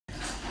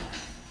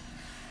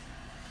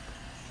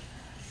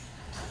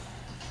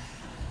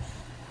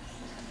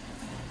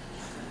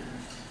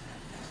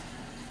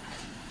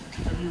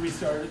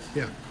restart it?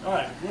 Yeah. All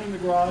right, we're in the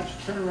garage.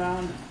 Turn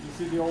around. You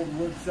see the old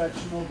wood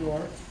sectional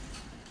door,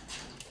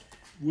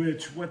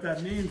 which what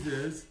that means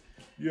is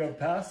you have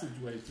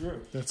passageway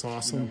through. That's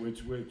awesome. You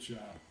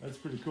know, that's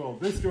pretty cool.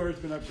 This door has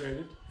been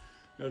upgraded.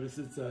 Notice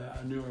it's a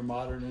newer,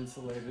 modern,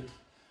 insulated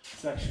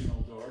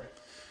sectional door.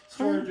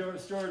 Storage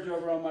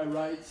over on my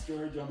right,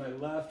 storage on my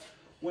left.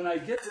 When I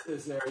get to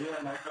this area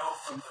and I go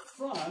from the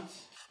front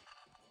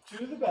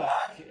to the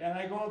back, and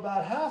I go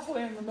about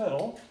halfway in the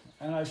middle,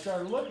 and I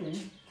start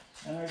looking,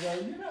 and I go,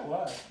 you know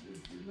what?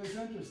 It looks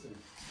interesting.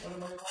 What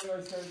do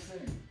I start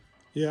seeing?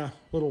 Yeah,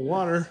 little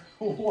water.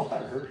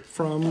 Water.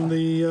 From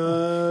the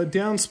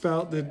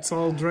downspout that's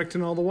all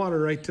directing all the water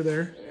right to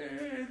there.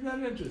 Isn't that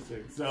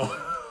interesting? So,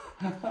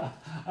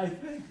 I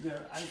think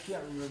I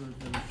can't remember if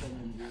there was some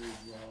in here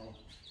as well.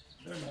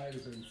 There might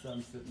have been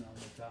some sitting on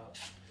the top.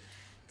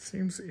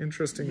 Seems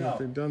interesting that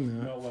they've done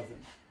that. No, it wasn't.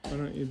 Why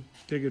don't you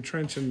dig a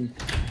trench? And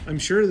I'm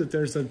sure that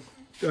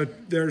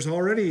there's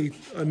already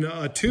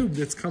a tube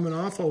that's coming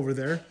off over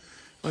there.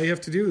 All you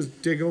have to do is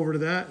dig over to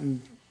that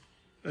and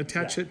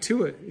attach it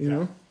to it, you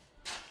know?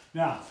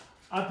 Now,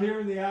 up here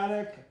in the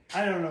attic,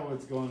 I don't know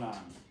what's going on.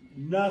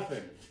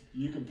 Nothing.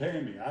 You can pay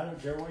me. I don't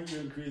care what you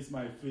increase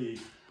my fee.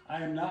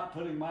 I am not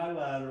putting my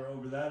ladder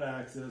over that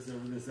access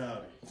over this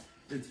Audi.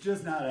 It's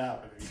just not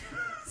happening.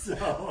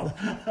 So,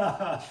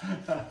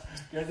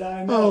 because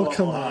I know. Oh,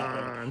 come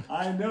on.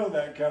 I know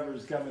that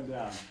cover's coming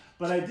down.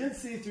 But I did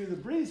see through the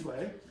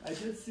breezeway, I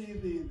did see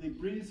the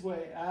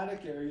breezeway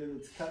attic area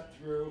that's cut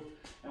through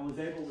and was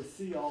able to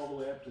see all the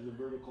way up to the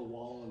vertical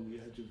wall on the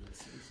edge of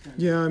this.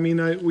 Yeah, I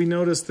mean, we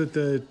noticed that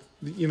the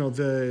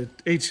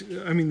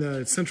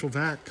central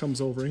vac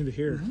comes over into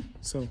here,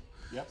 so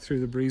through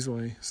the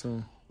breezeway,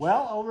 so.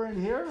 Well, over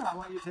in here, I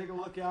want you to take a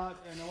look out,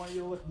 and I want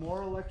you to look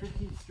more electric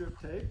heat strip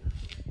tape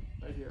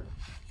right here.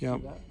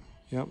 Yep.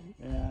 Yep.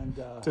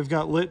 And they've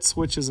got lit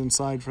switches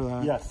inside for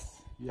that.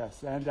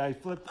 Yes. And I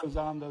flipped those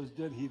on. Those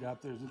did heat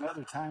up. There's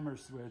another timer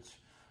switch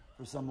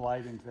for some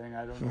lighting thing.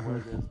 I don't know where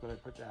it is, but I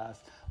put the ass.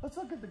 Let's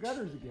look at the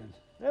gutters again.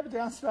 They have a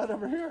downspout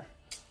over here.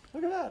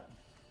 Look at that.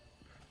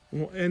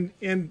 Well,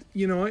 and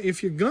you know,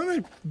 if you're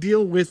gonna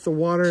deal with the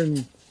water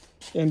and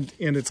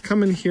it's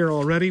coming here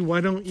already, why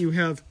don't you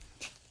have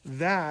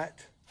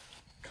that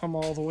come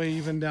all the way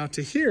even down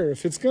to here?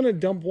 If it's going to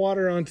dump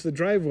water onto the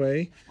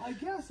driveway, I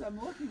guess I'm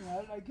looking at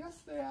it. I guess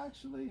they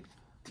actually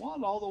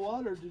want all the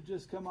water to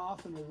just come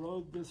off and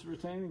erode this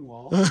retaining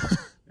wall,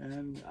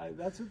 and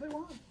that's what they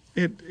want.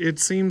 It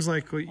seems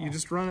like you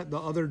just run it the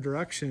other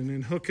direction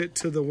and hook it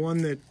to the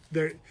one that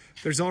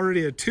there's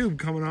already a tube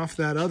coming off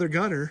that other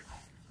gutter.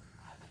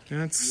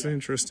 That's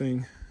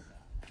interesting.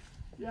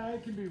 Yeah,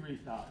 it can be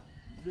rethought.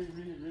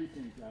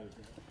 Rethink out of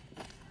it.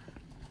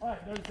 All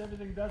right, notice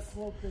everything does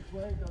slope this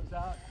way, goes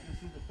out. You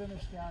see the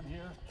finish down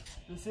here.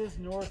 This is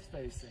north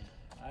facing.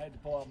 I had to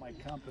pull out my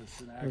compass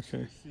and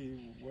actually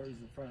see where's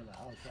the front of the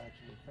house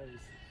actually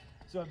face.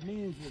 So it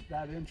means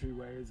that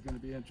entryway is going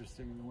to be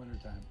interesting in the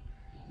wintertime.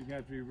 You're going to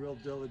have to be real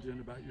diligent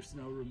about your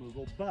snow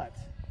removal, but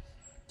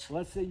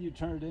let's say you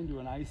turn it into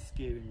an ice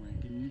skating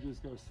rink and you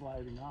just go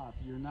sliding off.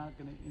 You're not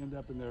going to end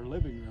up in their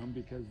living room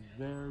because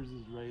theirs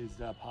is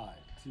raised up high.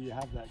 So you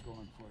have that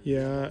going for you.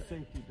 Yeah.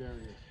 Safety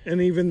barrier.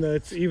 And even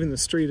the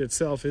street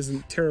itself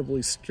isn't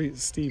terribly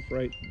steep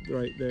right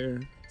there.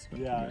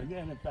 Yeah, and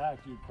in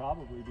fact, you'd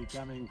probably be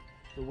coming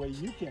the way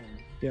you came.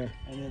 Yeah.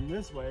 And in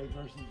this way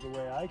versus the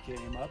way I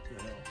came up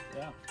the hill.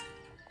 Yeah.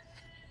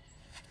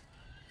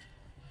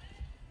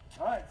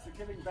 All right, so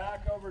getting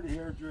back over to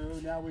here,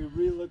 Drew, now we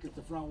relook at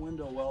the front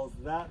window wells.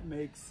 That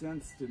makes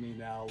sense to me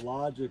now,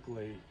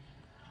 logically,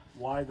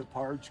 why the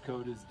parge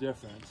coat is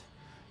different.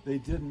 They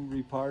didn't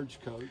re-parge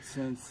coat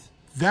since...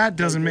 That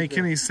doesn't make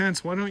any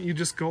sense. Why don't you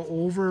just go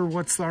over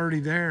what's already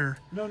there?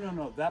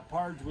 No. That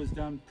parge was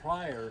done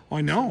prior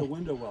to the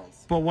window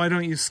wells. But why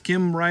don't you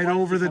skim right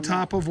over the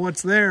top of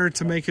what's there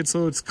to make it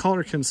so it's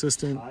color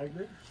consistent? I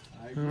agree.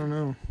 I don't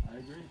know. I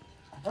agree.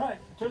 All right,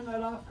 turn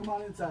that off. Come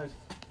on inside.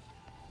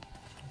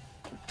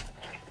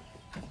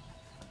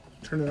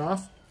 Turn it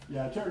off?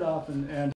 Yeah, turn it off and